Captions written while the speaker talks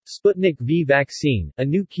Sputnik V vaccine, a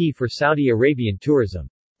new key for Saudi Arabian tourism.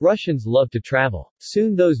 Russians love to travel.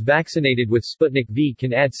 Soon those vaccinated with Sputnik V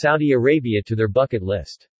can add Saudi Arabia to their bucket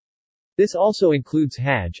list. This also includes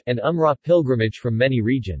Hajj and Umrah pilgrimage from many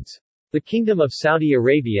regions. The Kingdom of Saudi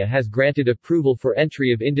Arabia has granted approval for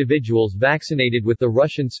entry of individuals vaccinated with the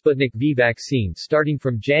Russian Sputnik V vaccine starting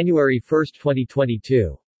from January 1,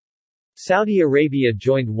 2022. Saudi Arabia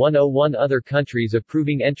joined 101 other countries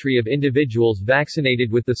approving entry of individuals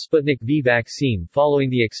vaccinated with the Sputnik V vaccine following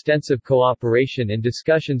the extensive cooperation and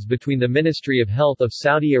discussions between the Ministry of Health of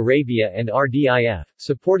Saudi Arabia and RDIF,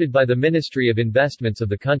 supported by the Ministry of Investments of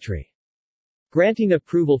the country. Granting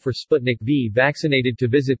approval for Sputnik V vaccinated to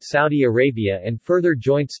visit Saudi Arabia and further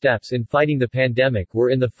joint steps in fighting the pandemic were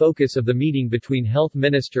in the focus of the meeting between Health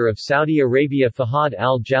Minister of Saudi Arabia Fahad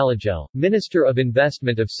al-Jalajel, Minister of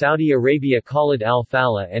Investment of Saudi Arabia Khalid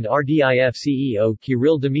al-Faleh and RDIF CEO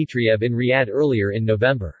Kirill Dmitriev in Riyadh earlier in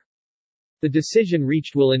November. The decision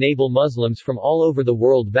reached will enable Muslims from all over the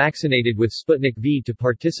world vaccinated with Sputnik V to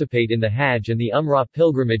participate in the Hajj and the Umrah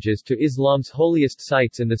pilgrimages to Islam's holiest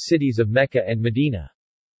sites in the cities of Mecca and Medina.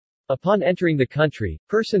 Upon entering the country,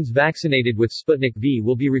 persons vaccinated with Sputnik V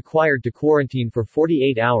will be required to quarantine for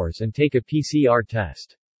 48 hours and take a PCR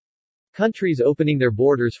test. Countries opening their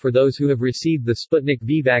borders for those who have received the Sputnik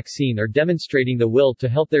V vaccine are demonstrating the will to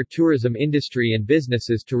help their tourism industry and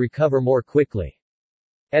businesses to recover more quickly.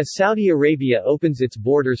 As Saudi Arabia opens its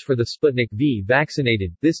borders for the Sputnik V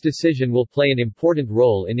vaccinated, this decision will play an important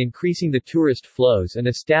role in increasing the tourist flows and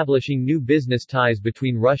establishing new business ties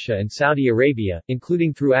between Russia and Saudi Arabia,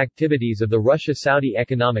 including through activities of the Russia-Saudi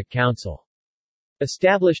Economic Council.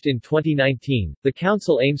 Established in 2019, the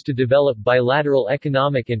Council aims to develop bilateral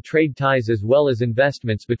economic and trade ties as well as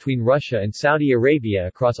investments between Russia and Saudi Arabia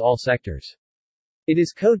across all sectors. It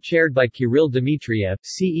is co-chaired by Kirill Dmitriev,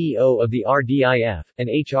 CEO of the RDIF, and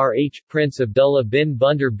HRH, Prince Abdullah bin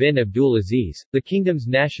Bandar bin Abdulaziz, the kingdom's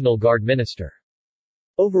National Guard Minister.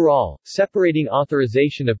 Overall, separating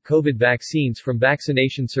authorization of COVID vaccines from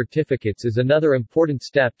vaccination certificates is another important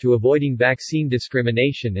step to avoiding vaccine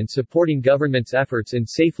discrimination and supporting government's efforts in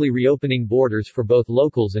safely reopening borders for both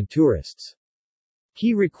locals and tourists.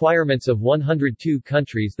 Key requirements of 102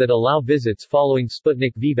 countries that allow visits following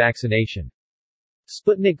Sputnik V vaccination.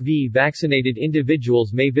 Sputnik V vaccinated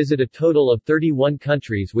individuals may visit a total of 31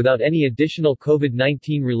 countries without any additional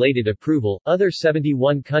COVID-19 related approval. Other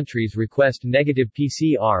 71 countries request negative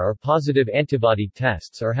PCR or positive antibody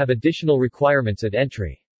tests or have additional requirements at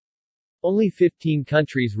entry. Only 15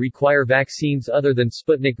 countries require vaccines other than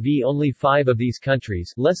Sputnik V. Only 5 of these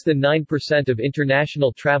countries, less than 9% of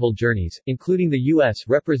international travel journeys, including the U.S.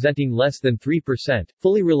 representing less than 3%,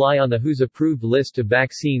 fully rely on the WHO's approved list of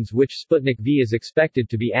vaccines, which Sputnik V is expected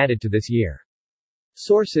to be added to this year.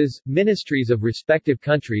 Sources: ministries of respective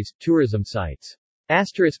countries, tourism sites.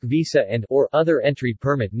 Visa and or other entry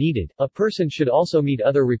permit needed. A person should also meet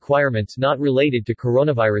other requirements not related to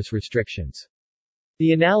coronavirus restrictions.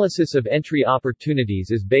 The analysis of entry opportunities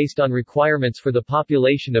is based on requirements for the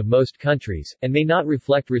population of most countries, and may not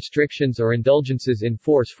reflect restrictions or indulgences in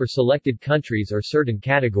force for selected countries or certain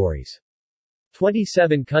categories.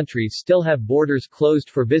 27 countries still have borders closed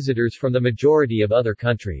for visitors from the majority of other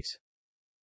countries.